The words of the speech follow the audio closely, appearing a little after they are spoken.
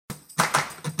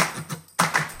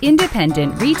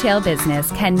Independent retail business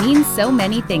can mean so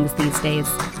many things these days.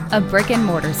 A brick and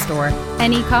mortar store,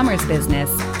 an e-commerce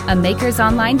business, a maker's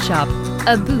online shop,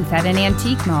 a booth at an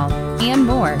antique mall, and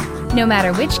more. No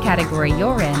matter which category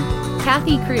you're in,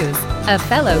 Kathy Cruz, a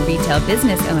fellow retail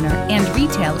business owner and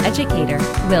retail educator,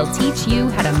 will teach you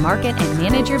how to market and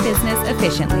manage your business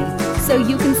efficiently so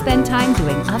you can spend time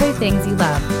doing other things you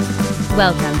love.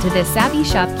 Welcome to the Savvy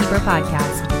Shopkeeper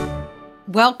Podcast.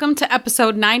 Welcome to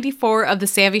episode 94 of the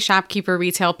Savvy Shopkeeper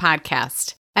Retail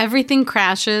Podcast. Everything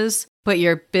crashes, but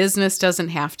your business doesn't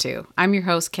have to. I'm your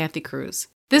host, Kathy Cruz.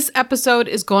 This episode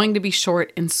is going to be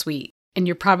short and sweet. And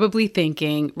you're probably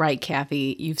thinking, right,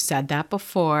 Kathy, you've said that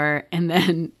before, and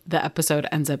then the episode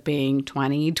ends up being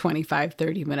 20, 25,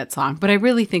 30 minutes long. But I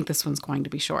really think this one's going to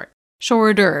be short.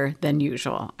 Shorter than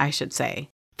usual, I should say.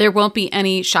 There won't be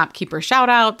any shopkeeper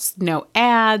shout-outs, no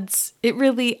ads. It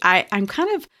really, I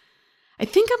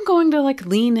think I'm going to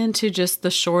lean into just the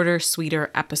shorter,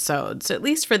 sweeter episodes, at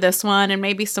least for this one and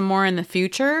maybe some more in the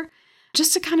future,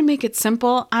 just to kind of make it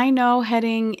simple. I know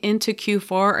heading into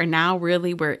Q4, or now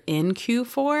really we're in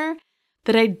Q4,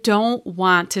 that I don't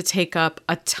want to take up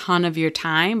a ton of your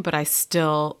time, but I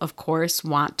still, of course,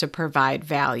 want to provide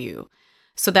value.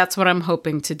 So that's what I'm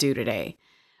hoping to do today.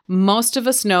 Most of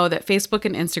us know that Facebook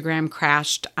and Instagram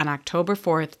crashed on October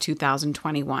 4th,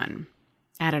 2021.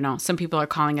 I don't know, some people are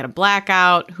calling it a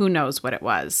blackout. Who knows what it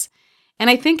was? And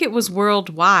I think it was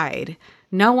worldwide.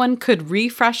 No one could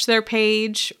refresh their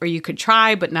page, or you could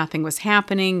try, but nothing was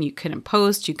happening. You couldn't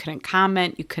post, you couldn't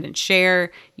comment, you couldn't share,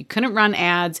 you couldn't run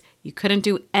ads, you couldn't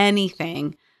do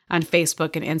anything on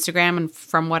Facebook and Instagram. And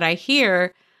from what I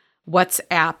hear,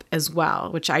 WhatsApp as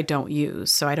well, which I don't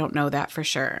use, so I don't know that for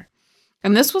sure.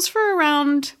 And this was for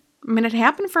it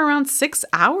happened for around 6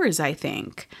 hours, I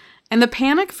think. And the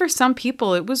panic for some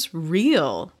people, it was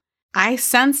real. I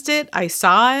sensed it. I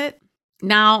saw it.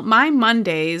 Now, my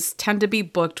Mondays tend to be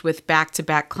booked with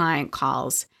back-to-back client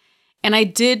calls. And I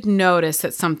did notice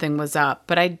that something was up,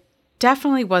 but I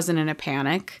definitely wasn't in a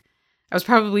panic. I was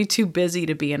probably too busy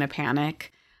to be in a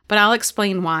panic, but I'll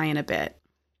explain why in a bit.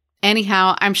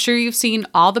 Anyhow, I'm sure you've seen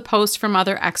all the posts from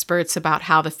other experts about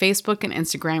how the Facebook and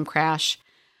Instagram crash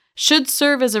should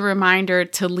serve as a reminder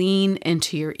to lean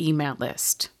into your email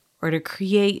list, or to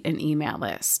create an email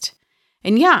list.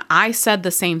 And yeah, I said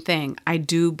the same thing. I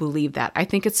do believe that. I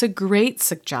think it's a great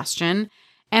suggestion,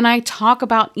 and I talk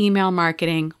about email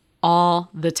marketing all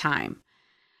the time.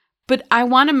 But I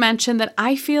want to mention that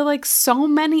I feel like so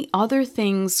many other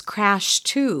things crash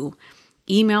too.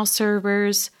 Email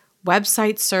servers,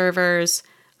 website servers.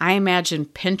 I imagine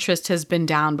Pinterest has been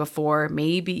down before.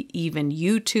 Maybe even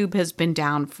YouTube has been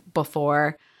down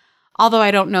before, although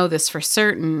I don't know this for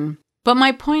certain. But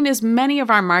my point is, many of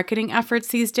our marketing efforts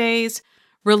these days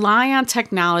rely on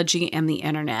technology and the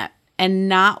internet, and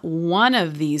not one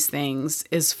of these things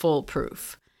is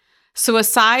foolproof. So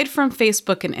aside from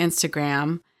Facebook and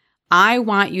Instagram, I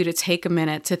want you to take a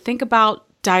minute to think about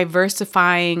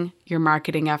diversifying your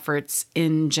marketing efforts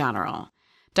in general.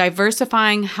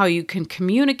 Diversifying how you can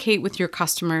communicate with your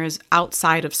customers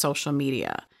outside of social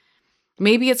media.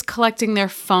 Maybe it's collecting their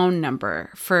phone number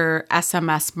for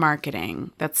SMS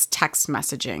marketing, that's text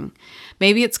messaging.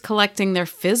 Maybe it's collecting their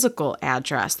physical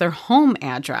address, their home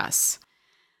address,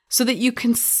 so that you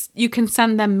can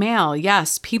send them mail.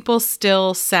 Yes, people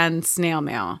still send snail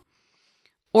mail.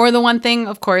 Or the one thing,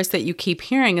 of course, that you keep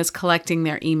hearing is collecting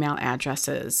their email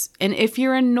addresses. And if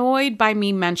you're annoyed by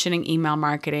me mentioning email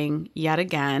marketing yet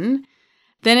again,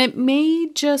 then it may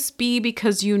just be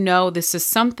because you know this is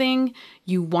something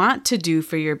you want to do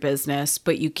for your business,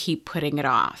 but you keep putting it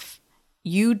off.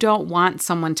 You don't want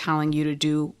someone telling you to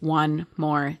do one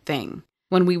more thing.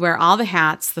 When we wear all the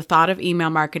hats, the thought of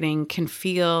email marketing can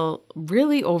feel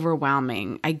really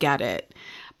overwhelming. I get it.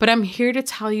 But I'm here to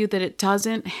tell you that it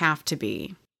doesn't have to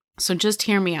be. So just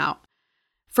hear me out.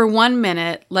 For 1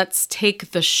 minute, let's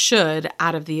take the should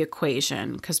out of the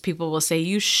equation, because people will say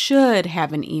you should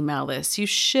have an email list. You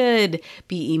should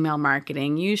be email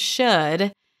marketing. You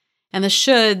should. And the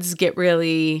shoulds get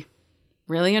really,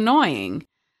 really annoying.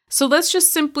 So let's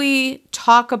just simply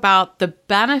talk about the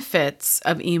benefits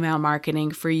of email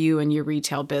marketing for you and your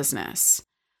retail business.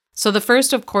 So the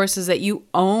first, of course, is that you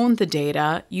own the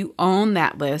data. You own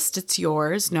that list. It's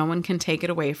yours. No one can take it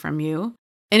away from you.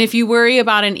 And if you worry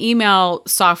about an email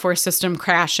software system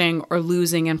crashing or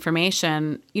losing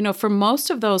information, for most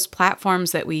of those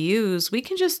platforms that we use, we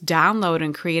can just download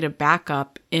and create a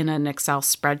backup in an Excel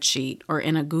spreadsheet or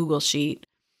in a Google Sheet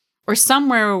or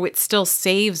somewhere where it still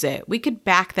saves it. We could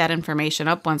back that information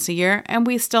up once a year and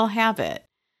we still have it.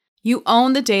 You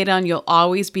own the data and you'll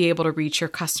always be able to reach your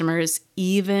customers,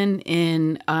 even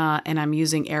in, and I'm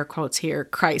using air quotes here,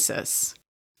 crisis.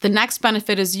 The next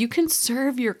benefit is you can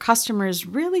serve your customers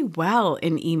really well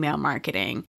in email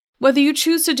marketing. Whether you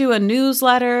choose to do a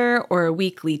newsletter or a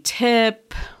weekly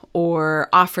tip or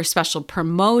offer special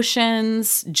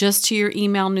promotions just to your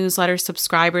email newsletter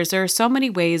subscribers, there are so many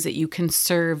ways that you can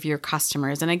serve your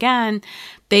customers. And again,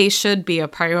 they should be a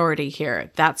priority here.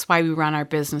 That's why we run our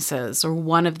businesses, or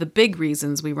one of the big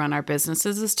reasons we run our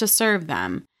businesses is to serve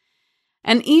them.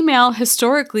 And email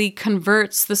historically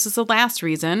converts, this is the last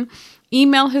reason,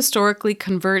 email historically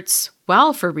converts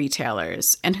well for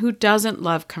retailers. And who doesn't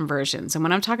love conversions? And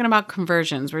when I'm talking about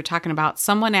conversions, we're talking about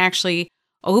someone actually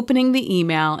opening the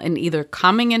email and either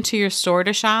coming into your store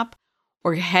to shop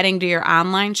or heading to your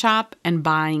online shop and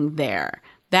buying there.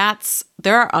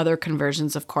 There are other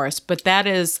conversions, of course, but that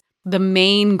is the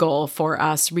main goal for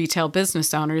us retail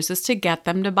business owners, is to get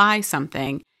them to buy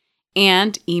something.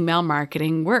 And email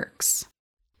marketing works.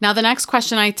 Now, the next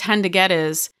question I tend to get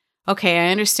is, okay,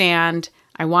 I understand.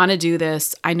 I want to do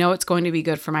this. I know it's going to be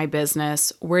good for my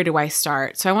business. Where do I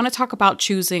start? So I want to talk about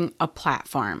choosing a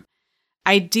platform.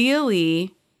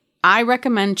 Ideally, I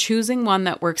recommend choosing one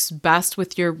that works best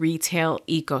with your retail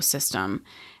ecosystem.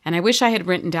 And I wish I had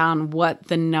written down what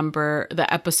the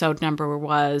episode number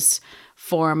was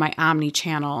for my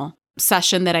omni-channel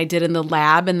session that I did in the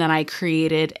lab, and then I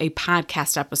created a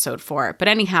podcast episode for it. But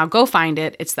anyhow, go find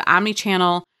it. It's the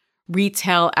omni-channel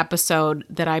retail episode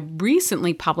that I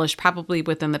recently published, probably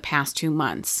within the past 2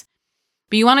 months.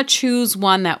 But you want to choose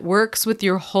one that works with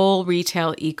your whole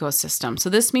retail ecosystem. So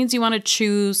this means you want to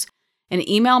choose an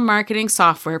email marketing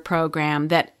software program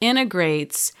that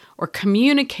integrates or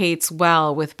communicates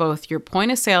well with both your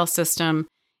point of sale system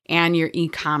and your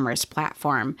e-commerce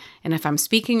platform. And if I'm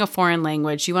speaking a foreign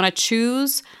language, you want to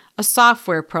choose a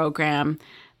software program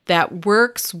that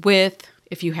works with,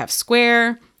 if you have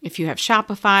Square, if you have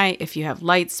Shopify, if you have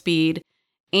Lightspeed,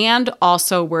 and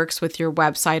also works with your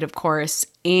website, of course,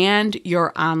 and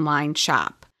your online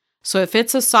shop. So if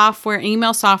it's a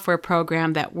email software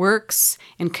program that works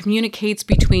and communicates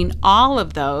between all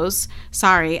of those,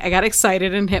 sorry, I got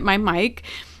excited and hit my mic.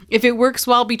 If it works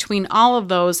well between all of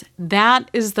those,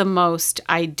 that is the most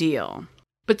ideal.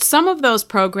 But some of those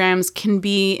programs can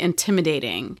be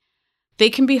intimidating. They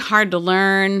can be hard to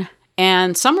learn,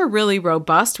 and some are really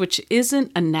robust, which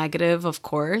isn't a negative, of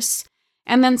course.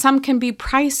 And then some can be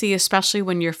pricey, especially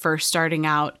when you're first starting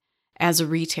out as a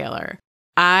retailer.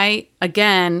 I,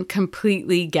 again,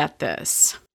 completely get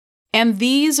this. And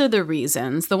these are the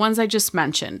reasons, the ones I just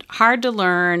mentioned: hard to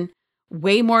learn,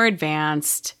 way more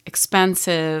advanced,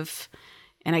 expensive.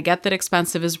 And I get that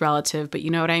expensive is relative, but you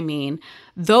know what I mean.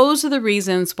 Those are the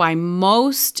reasons why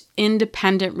most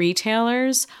independent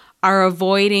retailers are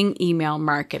avoiding email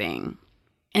marketing.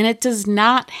 And it does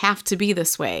not have to be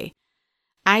this way.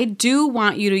 I do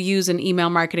want you to use an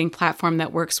email marketing platform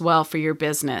that works well for your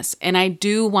business. And I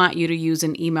do want you to use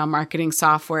an email marketing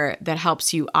software that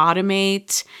helps you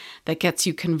automate, that gets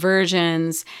you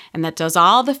conversions, and that does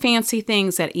all the fancy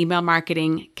things that email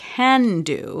marketing can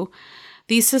do.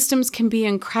 These systems can be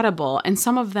incredible. And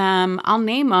some of them, I'll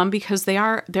name them because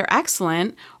they're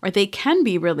excellent, or they can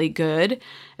be really good,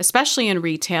 especially in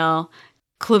retail.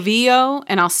 Klaviyo,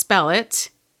 and I'll spell it,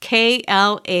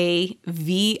 Klaviyo,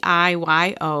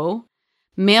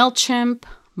 MailChimp,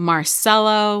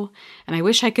 Marcelo, and I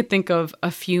wish I could think of a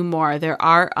few more. There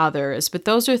are others, but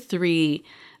those are 3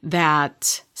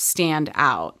 that stand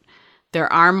out.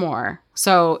 There are more.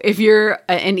 So if you're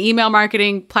an email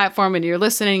marketing platform and you're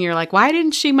listening, you're like, why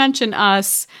didn't she mention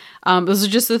us? Those are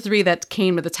just the 3 that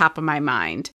came to the top of my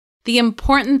mind. The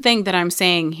important thing that I'm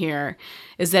saying here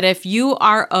is that if you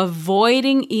are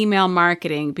avoiding email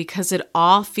marketing because it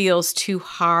all feels too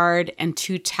hard and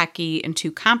too techy and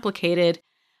too complicated,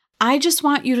 I just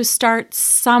want you to start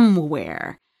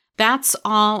somewhere. That's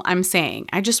all I'm saying.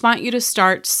 I just want you to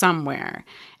start somewhere.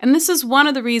 And this is one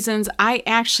of the reasons I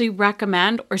actually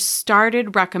recommend or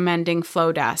started recommending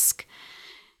Flodesk.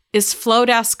 Is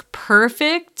Flodesk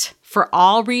perfect for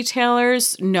all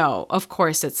retailers? No, of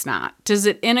course it's not. Does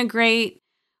it integrate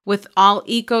with all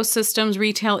ecosystems,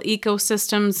 retail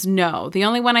ecosystems? No. The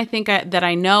only one I think that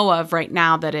I know of right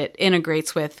now that it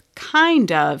integrates with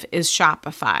kind of is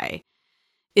Shopify.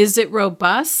 Is it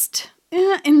robust?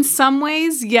 In some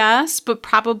ways, yes, but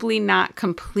probably not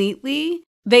completely.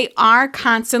 They are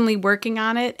constantly working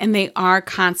on it and they are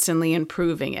constantly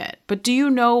improving it. But do you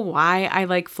know why I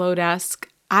like Flodesk?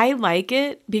 I like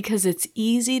it because it's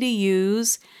easy to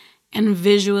use and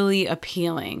visually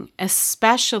appealing,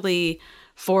 especially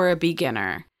for a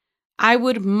beginner. I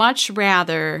would much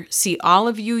rather see all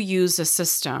of you use a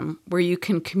system where you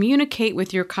can communicate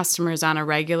with your customers on a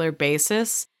regular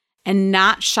basis and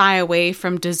not shy away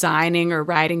from designing or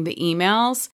writing the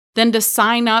emails than to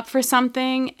sign up for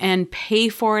something and pay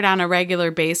for it on a regular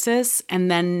basis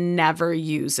and then never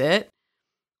use it.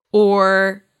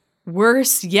 Or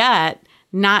worse yet,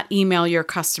 not email your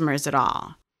customers at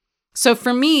all. So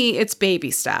for me, it's baby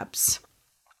steps.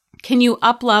 Can you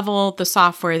up-level the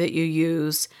software that you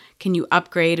use? Can you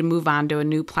upgrade and move on to a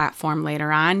new platform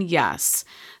later on? Yes.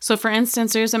 So for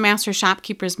instance, there's a Master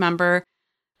Shopkeepers member.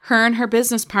 Her and her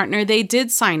business partner, they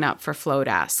did sign up for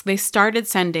Flowdesk. They started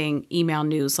sending email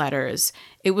newsletters.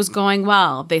 It was going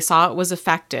well. They saw it was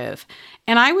effective.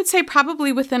 And I would say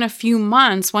probably within a few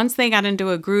months, once they got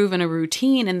into a groove and a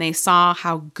routine and they saw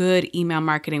how good email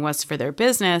marketing was for their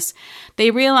business, they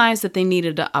realized that they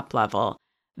needed to up-level.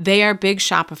 They are big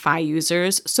Shopify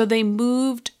users, so they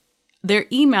moved their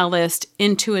email list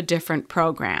into a different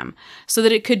program so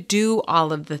that it could do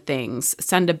all of the things,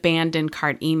 send abandoned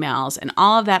cart emails, and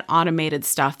all of that automated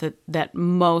stuff that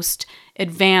most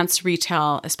advanced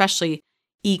retail, especially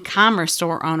e-commerce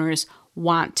store owners,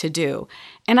 want to do.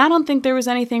 And I don't think there was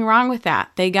anything wrong with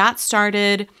that. They got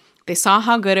started, they saw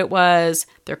how good it was,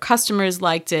 their customers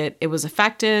liked it, it was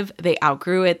effective, they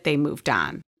outgrew it, they moved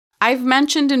on. I've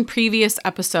mentioned in previous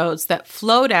episodes that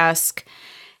Flowdesk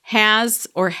has,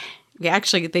 or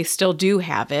actually they still do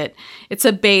have it, it's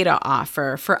a beta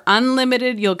offer. For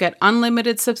unlimited, you'll get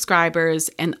unlimited subscribers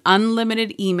and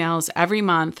unlimited emails every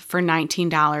month for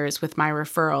 $19 with my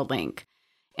referral link.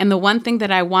 And the one thing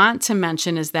that I want to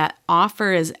mention is that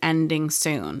offer is ending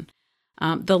soon.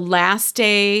 The last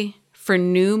day for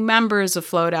new members of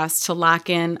Flowdesk to lock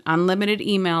in unlimited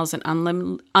emails and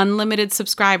unlimited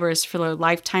subscribers for their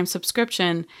lifetime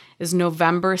subscription is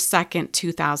November 2nd,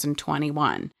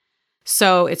 2021.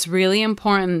 So it's really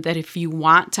important that if you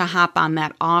want to hop on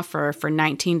that offer for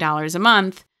 $19 a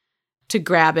month, to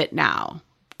grab it now.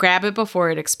 Grab it before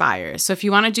it expires. So if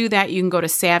you want to do that, you can go to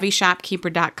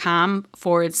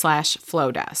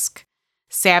savvyshopkeeper.com/Flowdesk.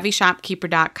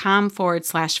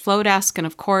 savvyshopkeeper.com/Flowdesk. And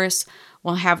of course,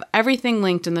 we'll have everything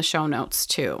linked in the show notes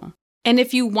too. And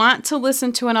if you want to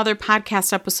listen to another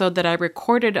podcast episode that I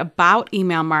recorded about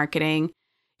email marketing,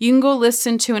 you can go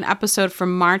listen to an episode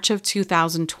from March of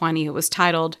 2020. It was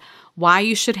titled, Why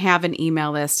You Should Have an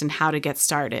Email List and How to Get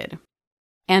Started.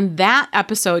 And that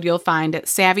episode you'll find at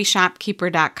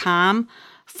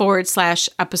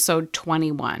savvyshopkeeper.com/episode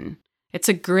 21. It's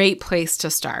a great place to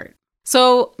start.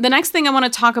 So the next thing I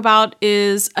want to talk about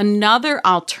is another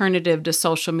alternative to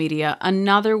social media,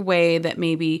 another way that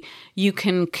maybe you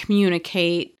can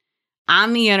communicate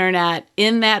on the internet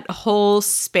in that whole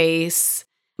space.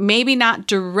 Maybe not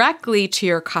directly to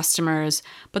your customers,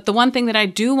 but the one thing that I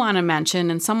do want to mention,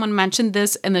 and someone mentioned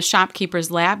this in the Shopkeepers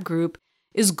Lab group,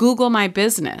 is Google My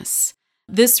Business.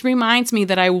 This reminds me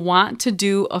that I want to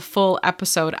do a full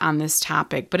episode on this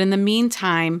topic. But in the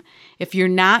meantime, if you're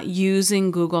not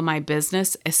using Google My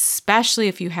Business, especially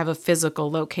if you have a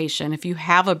physical location, if you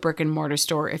have a brick and mortar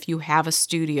store, if you have a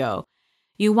studio,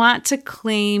 you want to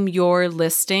claim your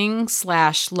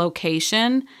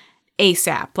listing/location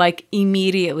ASAP, like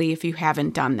immediately if you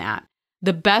haven't done that.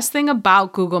 The best thing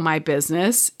about Google My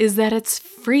Business is that it's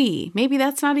free. Maybe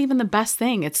that's not even the best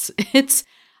thing. It's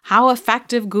how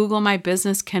effective Google My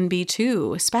Business can be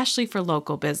too, especially for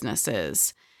local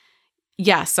businesses.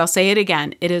 Yes, I'll say it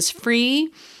again. It is free.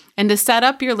 And to set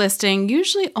up your listing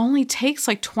usually only takes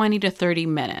like 20 to 30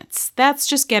 minutes. That's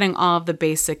just getting all of the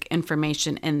basic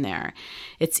information in there.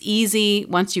 It's easy.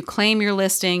 Once you claim your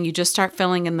listing, you just start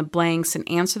filling in the blanks and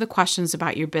answer the questions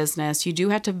about your business. You do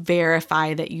have to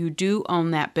verify that you do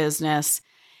own that business.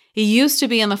 It used to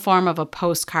be in the form of a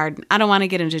postcard. I don't want to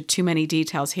get into too many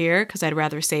details here because I'd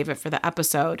rather save it for the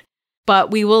episode.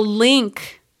 But we will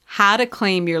link how to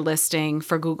claim your listing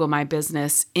for Google My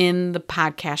Business in the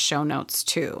podcast show notes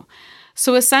too.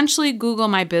 So essentially, Google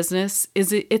My Business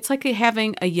it's like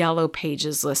having a Yellow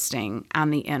Pages listing on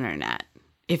the internet.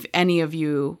 If any of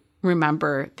you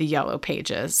remember the Yellow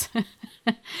Pages.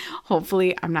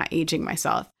 Hopefully, I'm not aging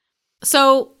myself.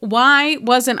 So why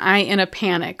wasn't I in a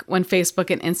panic when Facebook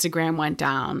and Instagram went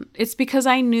down? It's because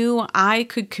I knew I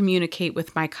could communicate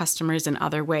with my customers in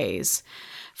other ways.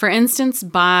 For instance,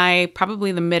 by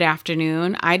probably the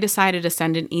mid-afternoon, I decided to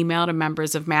send an email to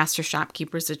members of Master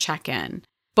Shopkeepers to check in.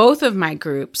 Both of my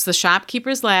groups, the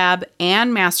Shopkeepers Lab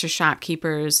and Master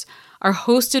Shopkeepers, are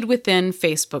hosted within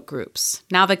Facebook groups.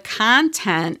 Now, the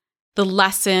content, the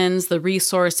lessons, the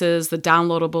resources, the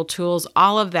downloadable tools,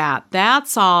 all of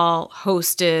that's all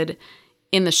hosted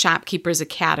in the Shopkeepers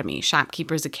Academy,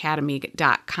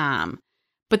 shopkeepersacademy.com.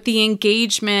 But the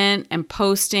engagement and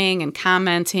posting and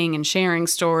commenting and sharing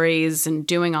stories and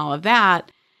doing all of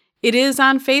that, it is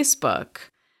on Facebook.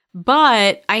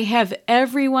 But I have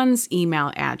everyone's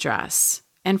email address.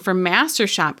 And for master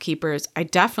shopkeepers, I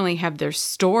definitely have their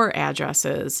store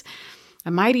addresses. I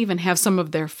might even have some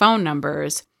of their phone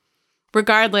numbers.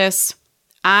 Regardless,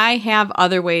 I have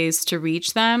other ways to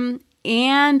reach them,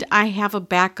 and I have a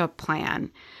backup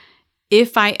plan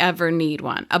if I ever need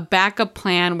one. A backup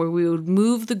plan where we would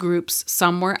move the groups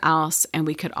somewhere else and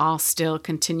we could all still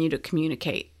continue to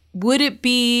communicate. Would it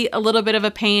be a little bit of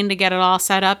a pain to get it all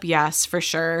set up? Yes, for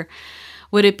sure.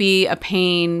 Would it be a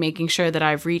pain making sure that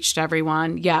I've reached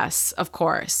everyone? Yes, of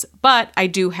course. But I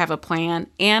do have a plan,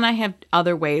 and I have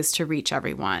other ways to reach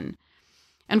everyone.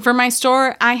 And for my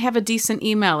store, I have a decent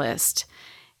email list.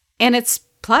 And it's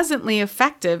pleasantly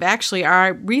effective. Actually, I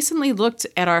recently looked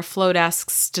at our Flowdesk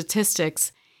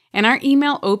statistics, and our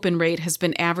email open rate has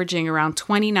been averaging around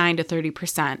 29 to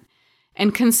 30%.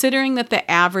 And considering that the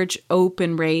average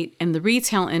open rate in the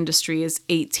retail industry is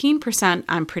 18%,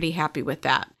 I'm pretty happy with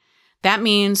that. That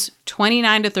means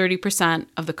 29 to 30%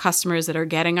 of the customers that are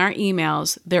getting our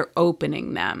emails, they're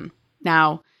opening them.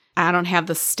 Now, I don't have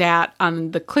the stat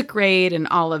on the click rate and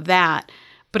all of that,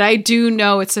 but I do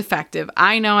know it's effective.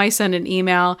 I know I send an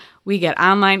email, we get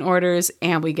online orders,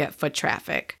 and we get foot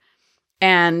traffic.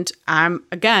 And I'm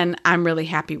really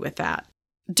happy with that.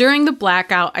 During the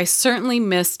blackout, I certainly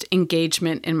missed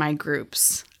engagement in my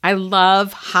groups. I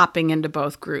love hopping into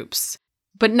both groups.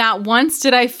 But not once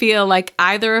did I feel like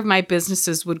either of my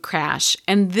businesses would crash.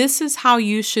 And this is how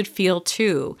you should feel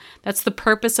too. That's the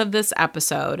purpose of this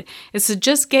episode, is to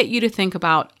just get you to think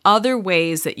about other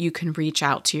ways that you can reach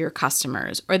out to your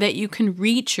customers or that you can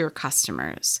reach your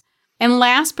customers. And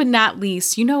last but not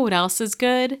least, you know what else is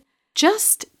good?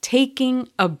 Just taking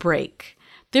a break.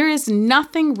 There is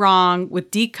nothing wrong with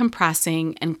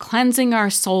decompressing and cleansing our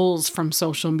souls from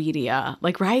social media.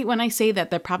 Like, right? When I say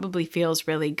that, that probably feels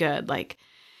really good. Like,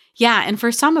 yeah, and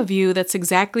for some of you, that's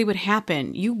exactly what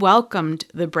happened. You welcomed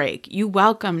the break. You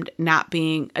welcomed not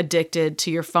being addicted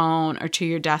to your phone or to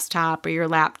your desktop or your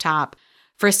laptop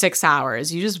for 6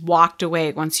 hours. You just walked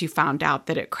away once you found out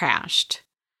that it crashed.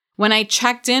 When I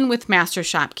checked in with Master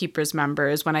Shopkeepers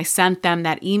members, when I sent them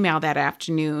that email that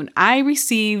afternoon, I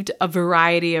received a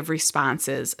variety of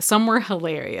responses. Some were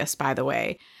hilarious, by the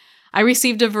way. I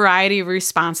received a variety of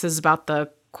responses about the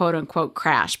quote-unquote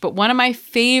crash, but one of my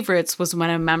favorites was when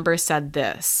a member said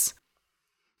this.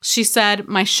 She said,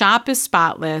 "My shop is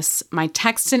spotless, my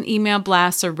text and email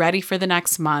blasts are ready for the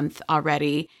next month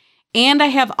already, and I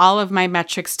have all of my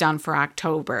metrics done for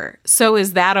October. So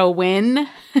is that a win?"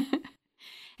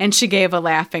 And she gave a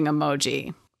laughing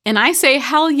emoji. And I say,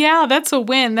 hell yeah, that's a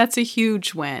win. That's a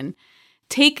huge win.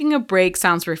 Taking a break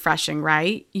sounds refreshing,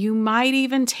 right? You might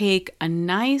even take a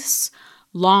nice,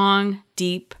 long,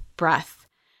 deep breath.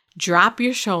 Drop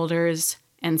your shoulders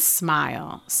and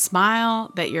smile.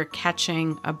 Smile that you're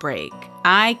catching a break.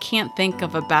 I can't think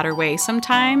of a better way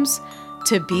sometimes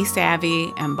to be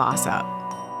savvy and boss up.